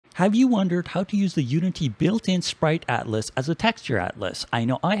Have you wondered how to use the Unity built-in SpriteAtlas as a texture atlas? I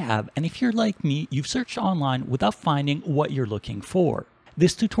know I have, and if you're like me, you've searched online without finding what you're looking for.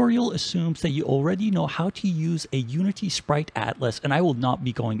 This tutorial assumes that you already know how to use a Unity SpriteAtlas, and I will not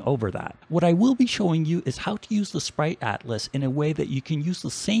be going over that. What I will be showing you is how to use the SpriteAtlas in a way that you can use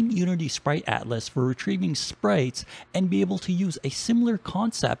the same Unity SpriteAtlas for retrieving sprites and be able to use a similar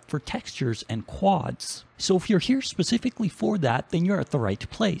concept for textures and quads. So if you're here specifically for that, then you're at the right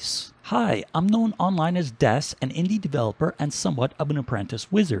place. Hi, I'm known online as Des, an indie developer and somewhat of an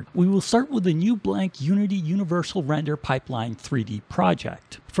apprentice wizard. We will start with a new blank Unity Universal Render Pipeline 3D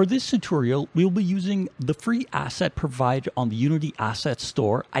project. For this tutorial, we'll be using the free asset provided on the Unity Asset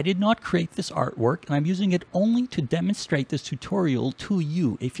Store. I did not create this artwork, and I'm using it only to demonstrate this tutorial to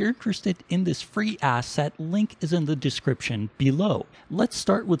you. If you're interested in this free asset, link is in the description below. Let's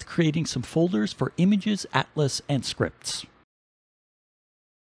start with creating some folders for images, atlas, and scripts.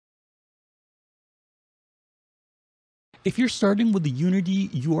 If you're starting with the Unity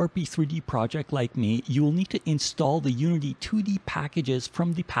URP 3D project like me, you will need to install the Unity 2D packages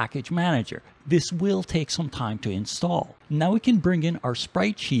from the package manager. This will take some time to install. Now we can bring in our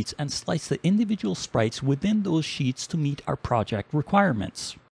sprite sheets and slice the individual sprites within those sheets to meet our project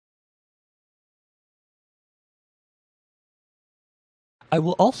requirements. I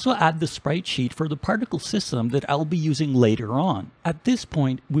will also add the sprite sheet for the particle system that I'll be using later on. At this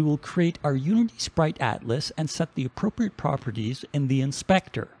point, we will create our Unity SpriteAtlas and set the appropriate properties in the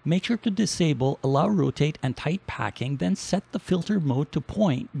inspector. Make sure to disable Allow Rotate and Tight Packing, then set the filter mode to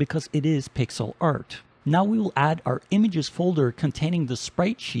point because it is pixel art. Now we will add our images folder containing the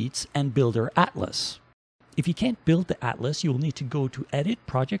sprite sheets and build our atlas. If you can't build the atlas, you will need to go to Edit,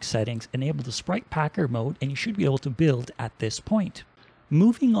 Project Settings, enable the Sprite Packer mode, and you should be able to build at this point.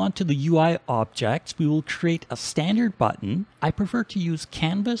 Moving on to the UI objects, we will create a standard button. I prefer to use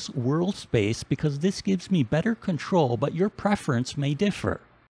Canvas World Space because this gives me better control, but your preference may differ.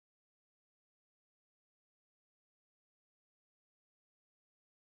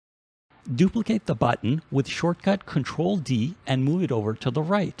 Duplicate the button with shortcut Ctrl-D and move it over to the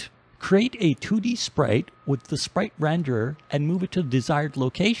right. Create a 2D sprite with the sprite renderer and move it to the desired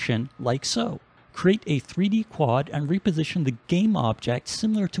location like so. Create a 3D quad and reposition the game object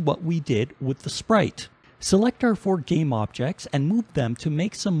similar to what we did with the sprite. Select our 4 game objects and move them to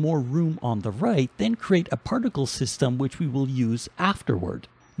make some more room on the right, then create a particle system which we will use afterward.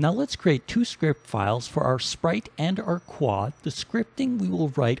 Now let's create 2 script files for our sprite and our quad. The scripting we will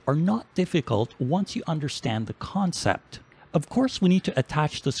write are not difficult once you understand the concept. Of course, we need to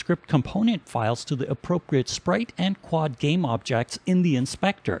attach the script component files to the appropriate sprite and quad game objects in the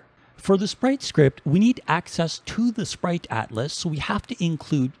inspector. For the sprite script, we need access to the SpriteAtlas, so we have to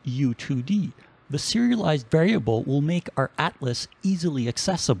include U2D. The serialized variable will make our atlas easily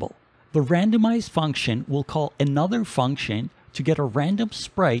accessible. The randomize function will call another function to get a random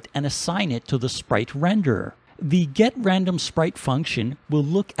sprite and assign it to the sprite renderer. The getRandomSprite function will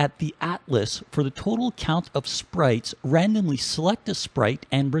look at the atlas for the total count of sprites, randomly select a sprite,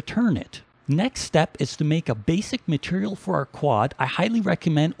 and return it. Next step is to make a basic material for our quad. I highly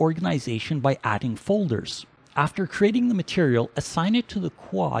recommend organization by adding folders. After creating the material, assign it to the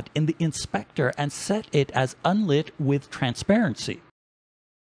quad in the inspector and set it as unlit with transparency.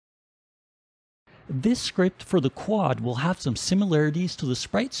 This script for the quad will have some similarities to the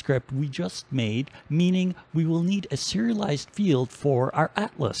sprite script we just made, meaning we will need a serialized field for our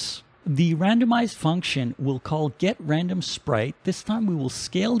atlas. The randomize function will call getRandomSprite. This time we will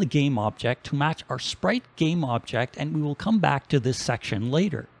scale the game object to match our sprite game object, and we will come back to this section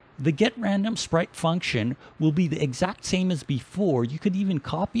later. The getRandomSprite function will be the exact same as before. You could even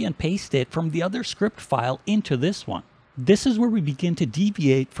copy and paste it from the other script file into this one. This is where we begin to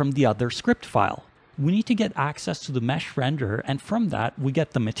deviate from the other script file. We need to get access to the mesh renderer, and from that we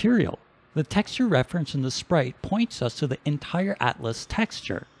get the material. The texture reference in the sprite points us to the entire atlas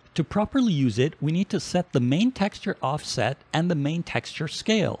texture. To properly use it, we need to set the main texture offset and the main texture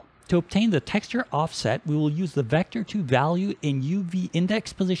scale. To obtain the texture offset, we will use the vector2 value in UV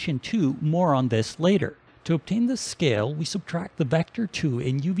index position 2, more on this later. To obtain the scale, we subtract the vector2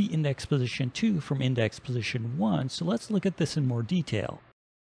 in UV index position 2 from index position 1, so let's look at this in more detail.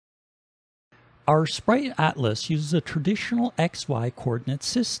 Our SpriteAtlas uses a traditional XY coordinate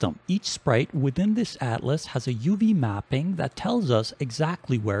system. Each sprite within this atlas has a UV mapping that tells us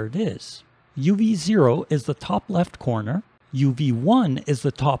exactly where it is. UV0 is the top left corner, UV1 is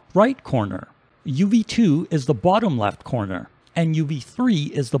the top right corner, UV2 is the bottom left corner, and UV3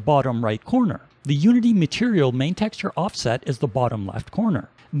 is the bottom right corner. The Unity material main texture offset is the bottom left corner.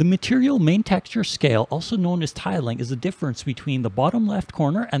 The material main texture scale, also known as tiling, is the difference between the bottom left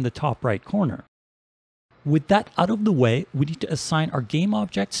corner and the top right corner. With that out of the way, we need to assign our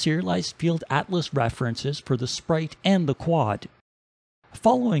GameObject serialized field atlas references for the sprite and the quad.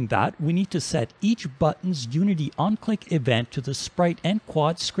 Following that, we need to set each button's Unity onClick event to the sprite and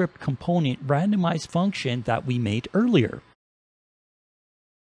quad script component randomized function that we made earlier.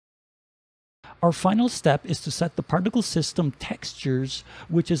 Our final step is to set the particle system textures,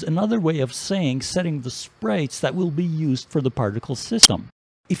 which is another way of saying setting the sprites that will be used for the particle system.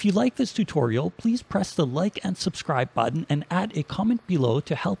 If you like this tutorial, please press the like and subscribe button and add a comment below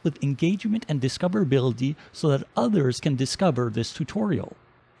to help with engagement and discoverability so that others can discover this tutorial.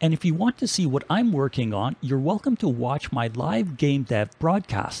 And if you want to see what I'm working on, you're welcome to watch my live game dev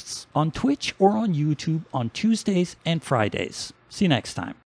broadcasts on Twitch or on YouTube on Tuesdays and Fridays. See you next time.